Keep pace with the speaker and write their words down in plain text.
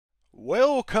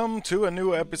Welcome to a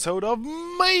new episode of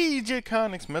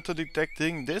MjrCarnyx Metal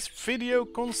Detecting. This video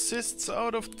consists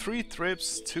out of 3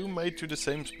 trips, 2 made to the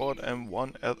same spot and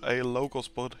 1 at a local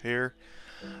spot here.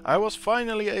 I was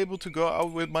finally able to go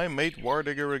out with my mate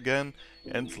Wardigger again,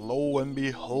 and lo and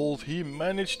behold, he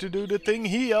managed to do the thing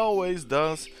he always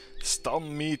does,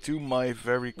 stun me to my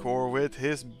very core with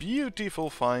his beautiful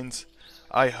finds.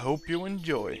 I hope you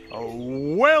enjoy.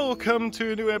 Welcome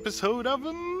to a new episode of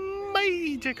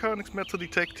MjrCarnyx Metal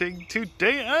Detecting.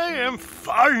 Today I am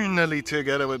finally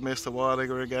together with Mr.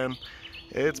 Wardigger again.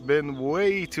 It's been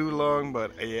way too long,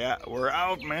 but yeah, we're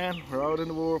out, man. We're out in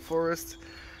the War Forest.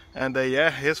 And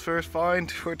yeah, his first find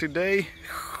for today.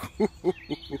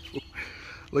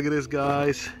 Look at this,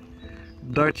 guys.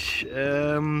 Dutch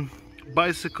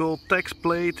bicycle text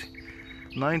plate.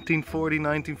 1940,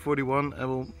 1941. I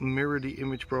will mirror the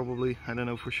image probably. I don't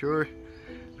know for sure,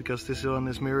 because this one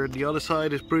is mirrored. The other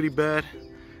side is pretty bad,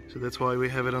 so that's why we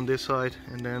have it on this side,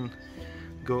 and then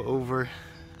go over.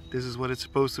 This is what it's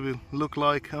supposed to look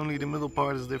like, only the middle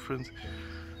part is different.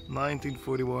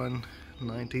 1941,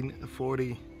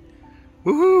 1940.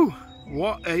 Woohoo!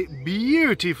 What a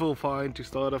beautiful find to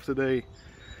start off today.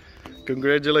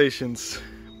 Congratulations.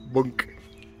 Bunk.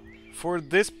 For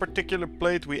this particular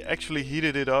plate we actually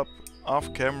heated it up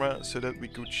off camera so that we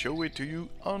could show it to you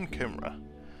on camera.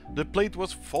 The plate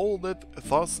was folded,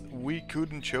 thus we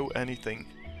couldn't show anything.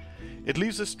 It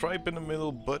leaves a stripe in the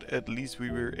middle, but at least we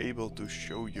were able to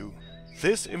show you.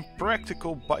 This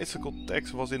impractical bicycle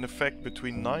tax was in effect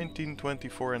between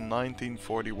 1924 and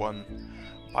 1941.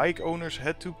 Bike owners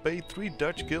had to pay 3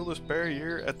 Dutch guilders per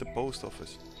year at the post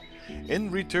office.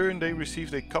 In return they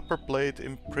received a copper plate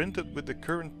imprinted with the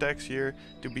current tax year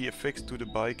to be affixed to the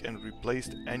bike and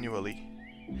replaced annually.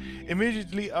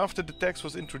 Immediately after the tax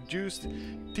was introduced,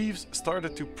 thieves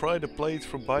started to pry the plates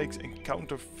from bikes and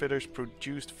counterfeiters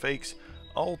produced fakes,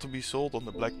 all to be sold on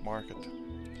the black market.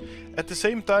 At the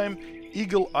same time,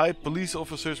 eagle-eyed police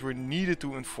officers were needed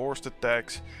to enforce the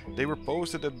tax. They were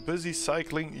posted at busy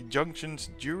cycling junctions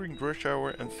during rush hour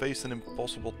and faced an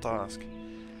impossible task.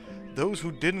 Those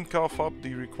who didn't cough up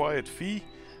the required fee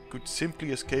could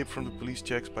simply escape from the police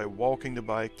checks by walking the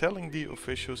bike, telling the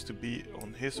officials to be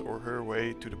on his or her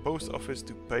way to the post office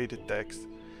to pay the tax.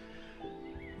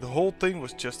 The whole thing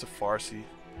was just a farce.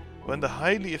 When the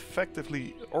highly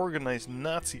effectively organized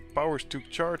Nazi powers took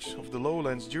charge of the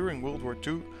lowlands during World War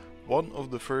II, one of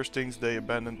the first things they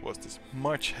abandoned was this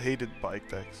much hated bike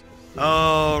tax.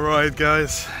 Alright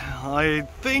guys, I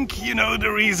think you know the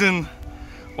reason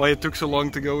why it took so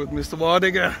long to go with Mr.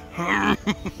 Wardigger.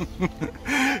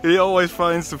 He always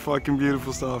finds the fucking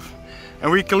beautiful stuff.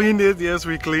 And we cleaned it, yes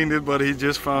we cleaned it, but he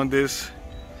just found this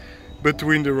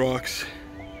between the rocks.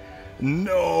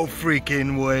 No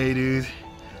freaking way, dude.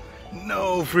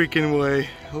 No freaking way.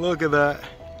 Look at that.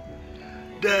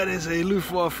 That is a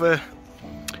Luftwaffe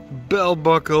belt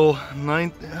buckle,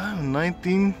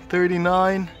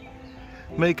 1939.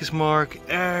 Maker's mark,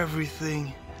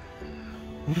 everything.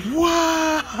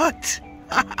 What?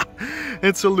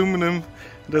 It's aluminum,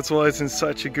 that's why it's in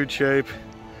such a good shape.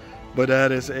 But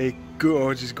that is a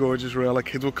gorgeous, gorgeous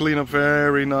relic. It will clean up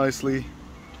very nicely.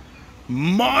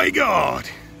 My God!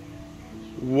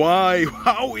 Why?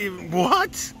 How even?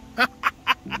 What?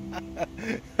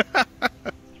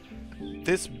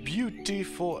 This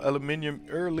beautiful aluminium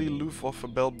early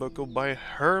Luftwaffe belt buckle by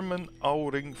Herman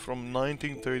Auring from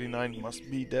 1939 must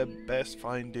be the best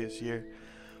find this year.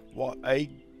 What a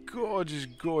gorgeous,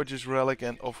 gorgeous relic,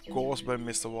 and of course by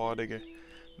Mr. Wardigger.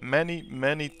 Many,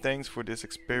 many thanks for this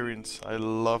experience. I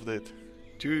loved it.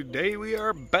 Today we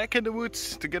are back in the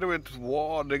woods together with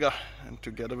Wardigger and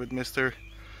together with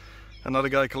another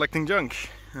guy collecting junk.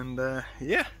 And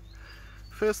yeah,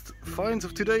 first finds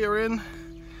of today are in.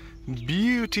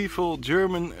 Beautiful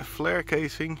German flare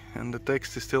casing, and the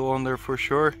text is still on there for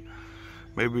sure.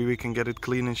 Maybe we can get it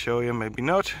clean and show you, maybe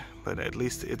not, but at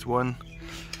least it's one.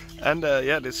 And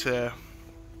yeah, this, oh,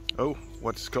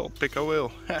 what's it called? Pick a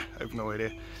wheel? I have no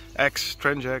idea.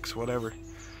 Trench X, whatever.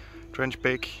 Trench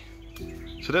pick.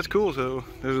 So that's cool. So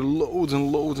there's loads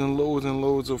and loads and loads and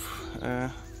loads of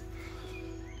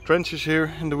trenches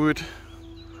here in the wood.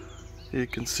 You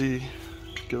can see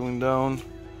going down.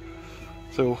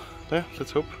 So yeah, let's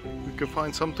hope we can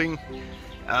find something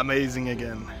amazing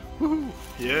again. Woohoo!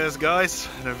 Yes, guys,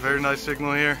 a very nice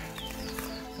signal here.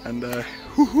 And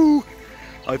woohoo!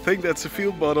 I think that's a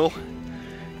field bottle.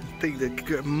 I think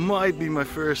that might be my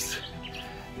first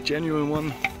genuine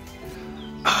one.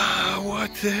 Ah,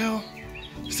 what the hell?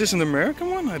 Is this an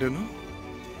American one? I don't know.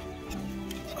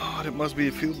 Oh, that must be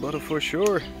a field bottle for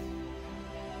sure.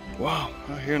 Wow,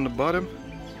 here in the bottom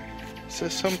it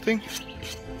says something.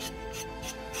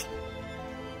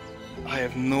 I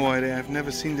have no idea. I've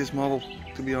never seen this model,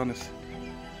 to be honest.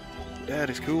 That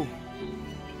is cool.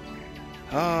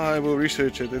 I will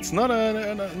research it. It's not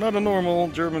a normal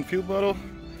German field bottle.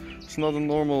 It's not a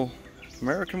normal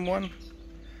American one.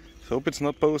 So hope it's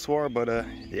not post-war, but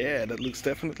yeah, that looks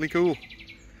definitely cool.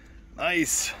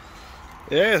 Nice.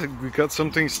 Yeah, we got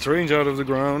something strange out of the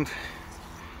ground.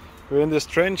 We're in this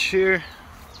trench here.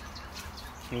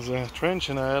 There's a trench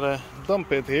and I had a dump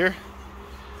pit here.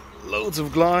 Loads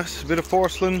of glass, a bit of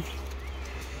porcelain.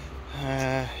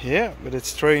 Yeah, but it's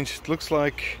strange. It looks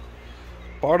like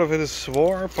part of it is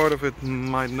war, part of it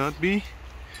might not be.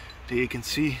 There you can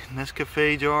see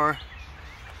Nescafe jar,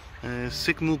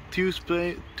 Signal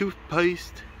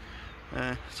toothpaste,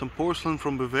 some porcelain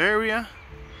from Bavaria,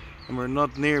 and we're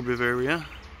not near Bavaria.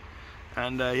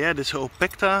 And yeah, this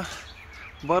Opekta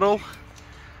bottle,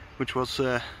 which was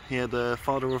yeah, the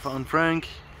father of Anne Frank.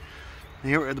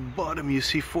 Here at the bottom you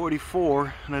see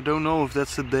 44, and I don't know if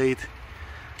that's the date.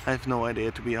 I have no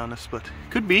idea, to be honest, but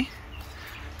could be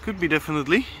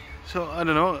definitely. So I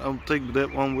don't know, I'll take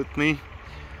that one with me.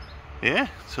 Yeah,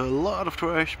 so a lot of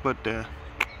trash, but I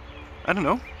don't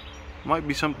know, might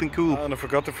be something cool. And I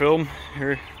forgot to film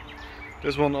here.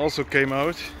 This one also came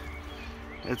out.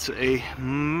 It's a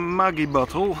Maggi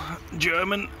bottle,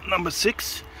 German, number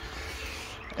 6.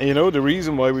 And you know the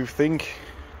reason why we think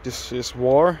this is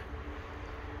war?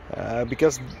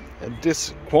 Because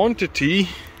this quantity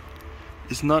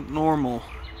is not normal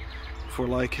for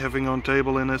like having on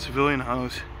table in a civilian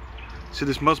house. So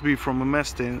this must be from a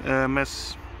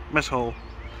mess hall.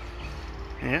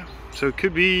 Yeah, so it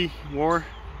could be war.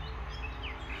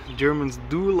 Germans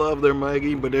do love their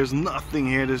Maggi, but there's nothing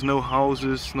here. There's no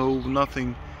houses, no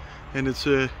nothing, and it's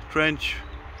a trench,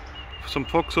 some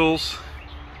foxholes,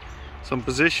 some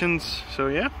positions. So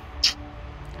yeah,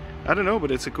 I don't know,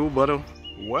 but it's a cool bottle.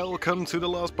 Welcome to the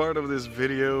last part of this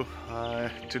video.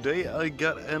 Today I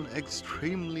got an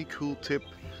extremely cool tip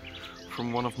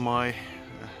from one of my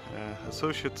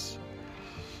associates,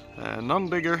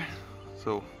 non-digger.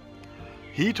 So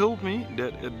he told me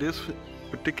that at this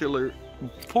particular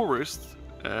forest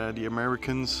the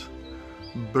Americans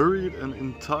buried an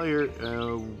entire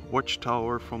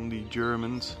watchtower from the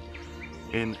Germans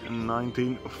in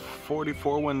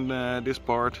 1944 when this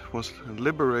part was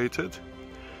liberated.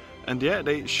 And yeah,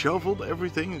 they shoveled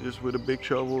everything, just with a big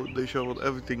shovel. They shoveled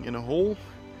everything in a hole.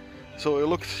 So I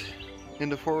looked in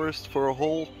the forest for a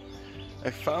hole. I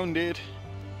found it,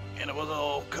 and it was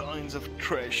all kinds of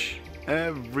trash,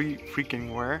 every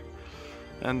freaking where.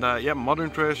 And yeah,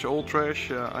 modern trash, old trash.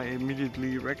 I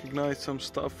immediately recognized some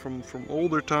stuff from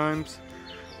older times.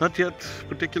 Not yet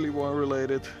particularly war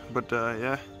related, but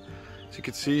yeah, as you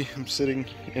can see, I'm sitting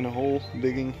in a hole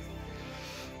digging,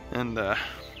 and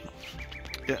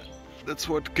yeah, that's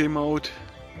what came out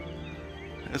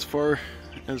as far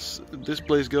as this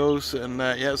place goes. And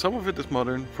yeah, some of it is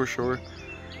modern for sure.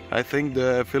 I think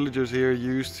the villagers here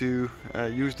used to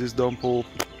use this dump hole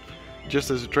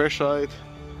just as a trash site.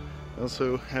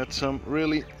 Also had some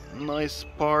really nice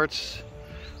parts,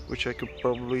 which I could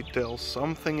probably tell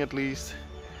something at least.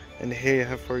 And here you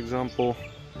have, for example,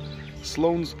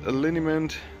 Sloan's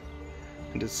liniment.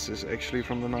 And this is actually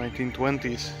from the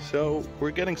 1920s. So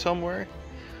we're getting somewhere.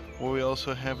 We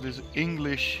also have this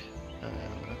English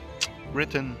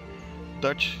written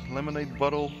Dutch lemonade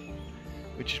bottle,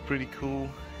 which is pretty cool.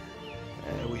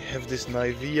 We have this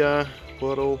Nivea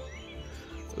bottle,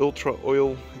 ultra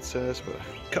oil it says, but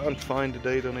I can't find the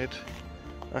date on it.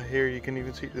 Here you can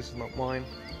even see this is not mine.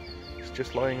 It's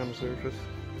just lying on the surface.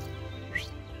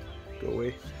 Go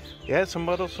away. Yeah, some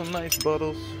bottles, some nice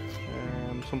bottles,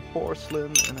 some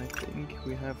porcelain, and I think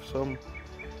we have some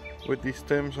with these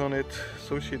stamps on it,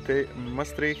 Société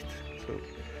Maastricht, so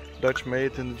Dutch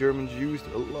made, and the Germans used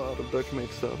a lot of Dutch made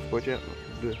stuff, but yeah,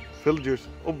 the villagers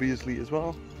obviously as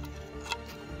well.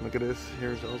 Look at this,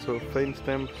 here's also a faint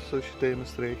stamp, Société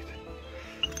Maastricht.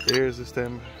 Here's the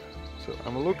stamp. So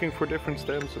I'm looking for different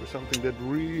stamps or something that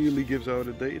really gives out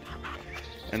a date.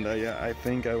 And yeah, I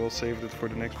think I will save it for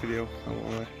the next video. I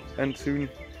will end soon.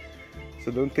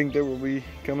 So don't think there will be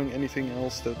coming anything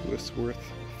else that was worth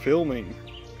filming.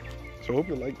 So I hope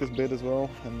you like this bit as well,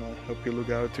 and I hope you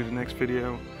look out to the next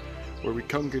video where we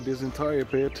conquer this entire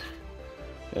pit.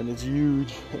 And it's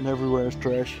huge and everywhere is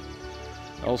trash.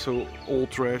 Also old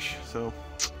trash, so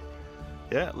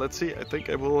yeah, let's see. I think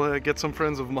I will get some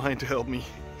friends of mine to help me.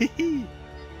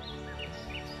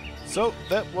 So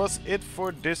that was it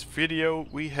for this video.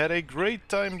 We had a great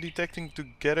time detecting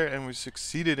together, and we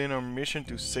succeeded in our mission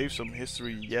to save some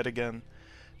history yet again.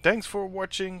 Thanks for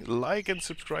watching. Like and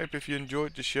subscribe if you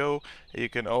enjoyed the show, and you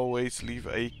can always leave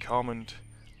a comment.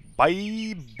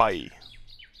 Bye bye.